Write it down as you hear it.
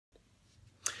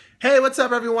Hey, what's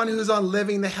up everyone who's on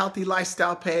Living the Healthy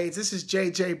Lifestyle page? This is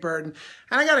JJ Birden,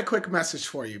 and I got a quick message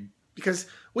for you because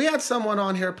we had someone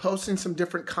on here posting some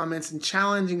different comments and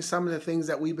challenging some of the things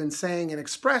that we've been saying and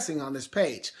expressing on this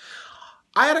page.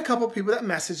 I had a couple people that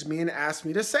messaged me and asked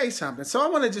me to say something. So I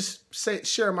want to just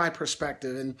share my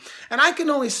perspective. And I can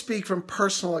only speak from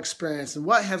personal experience and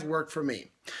what has worked for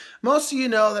me. Most of you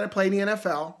know that I played in the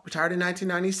NFL, retired in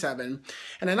 1997.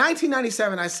 And in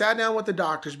 1997, I sat down with the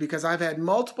doctors because I've had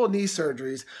multiple knee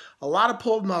surgeries, a lot of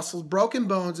pulled muscles, broken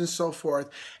bones, and so forth.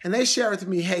 And they shared with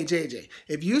me, hey, JJ,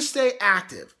 if you stay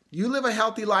active, you live a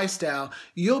healthy lifestyle,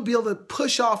 you'll be able to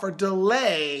push off or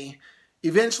delay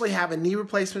eventually have a knee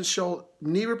replacement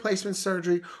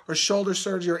surgery or shoulder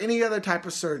surgery or any other type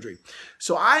of surgery.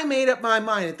 So I made up my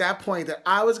mind at that point that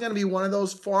I was going to be one of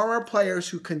those former players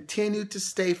who continued to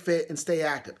stay fit and stay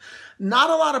active.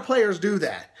 Not a lot of players do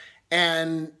that.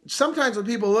 And sometimes when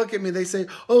people look at me, they say,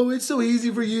 oh, it's so easy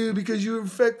for you because you're a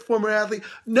former athlete.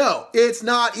 No, it's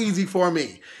not easy for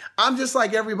me. I'm just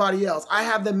like everybody else. I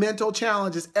have the mental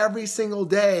challenges every single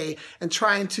day and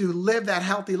trying to live that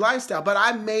healthy lifestyle. But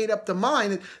I made up the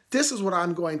mind that this is what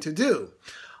I'm going to do.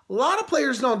 A lot of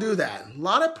players don't do that. A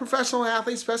lot of professional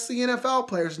athletes, especially NFL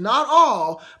players, not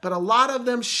all, but a lot of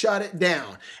them shut it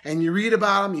down. And you read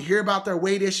about them, you hear about their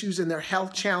weight issues and their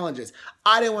health challenges.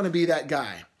 I didn't want to be that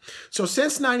guy. So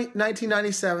since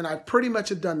 1997, I pretty much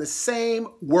have done the same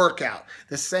workout,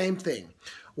 the same thing.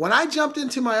 When I jumped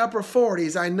into my upper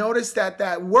 40s, I noticed that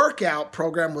that workout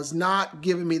program was not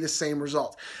giving me the same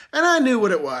results. And I knew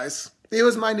what it was. It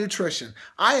was my nutrition.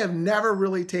 I have never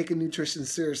really taken nutrition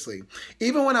seriously.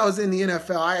 Even when I was in the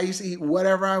NFL, I used to eat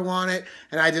whatever I wanted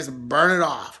and I just burn it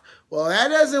off. Well, that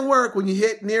doesn't work when you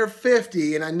hit near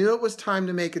 50, and I knew it was time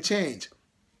to make a change.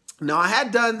 Now, I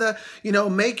had done the,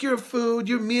 make your food,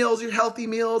 your meals, your healthy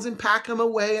meals, and pack them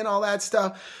away and all that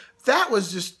stuff. That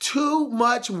was just too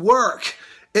much work.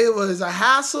 It was a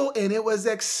hassle and it was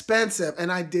expensive,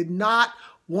 and I did not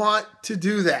want to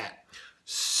do that.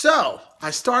 So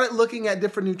I started looking at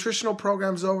different nutritional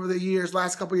programs over the years,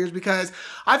 last couple of years, because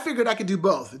I figured I could do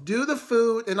both, do the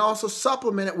food and also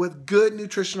supplement it with good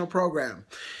nutritional program.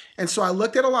 And so I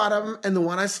looked at a lot of them, and the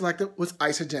one I selected was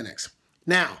Isagenix.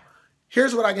 Now,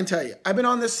 here's what I can tell you. I've been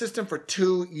on this system for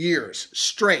 2 years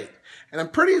straight, and I'm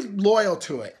pretty loyal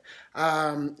to it.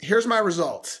 Here's my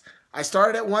results. I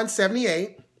started at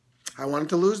 178. I wanted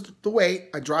to lose the weight.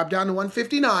 I dropped down to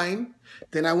 159.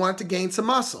 Then I wanted to gain some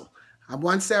muscle. I'm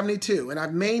 172, and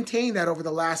I've maintained that over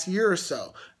the last year or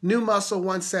so. New muscle,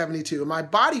 172. And my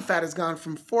body fat has gone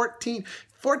from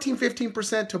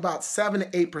 15% to about 7 to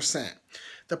 8%.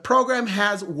 The program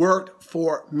has worked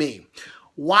for me.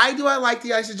 Why do I like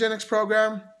the Isagenix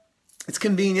program? It's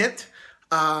convenient.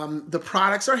 The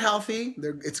products are healthy.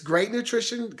 It's great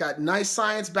nutrition. Got nice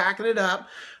science backing it up.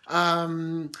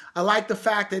 I like the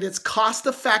fact that it's cost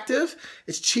effective.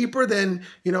 It's cheaper than,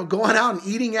 going out and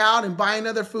eating out and buying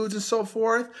other foods and so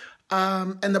forth.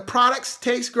 And the products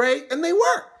taste great and they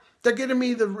work. They're getting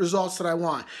me the results that I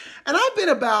want. And I've been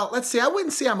about, let's say, I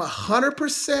wouldn't say I'm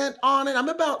 100% on it. I'm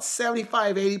about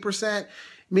 75, 80%,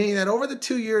 meaning that over the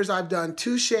 2 years, I've done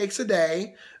 2 shakes a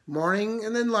day, morning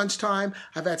and then lunchtime.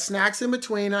 I've had snacks in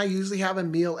between. I usually have a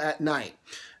meal at night.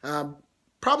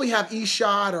 Probably have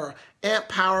E-Shot or Amp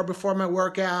Power before my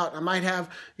workout. I might have,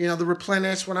 the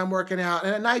Replenish when I'm working out.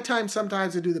 And at nighttime,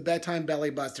 sometimes I do the bedtime belly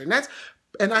buster.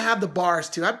 And I have the bars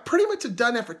too. I pretty much have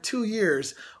done that for 2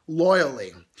 years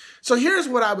loyally. So here's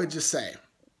what I would just say.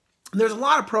 There's a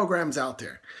lot of programs out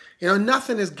there.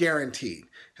 Nothing is guaranteed.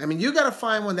 I mean, you got to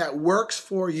find one that works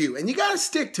for you, and you got to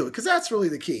stick to it, because that's really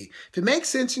the key. If it makes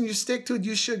sense and you stick to it,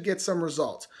 you should get some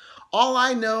results. All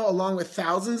I know, along with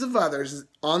thousands of others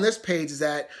on this page, is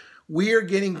that we are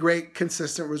getting great,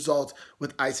 consistent results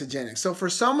with Isagenix. So for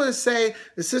someone to say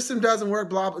the system doesn't work,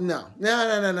 blah, blah,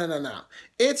 no.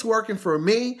 It's working for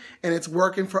me, and it's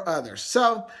working for others.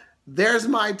 So there's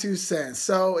my 2 cents.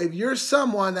 So if you're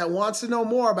someone that wants to know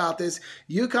more about this,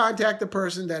 you contact the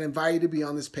person that invited you to be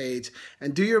on this page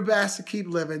and do your best to keep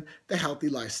living the healthy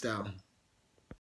lifestyle.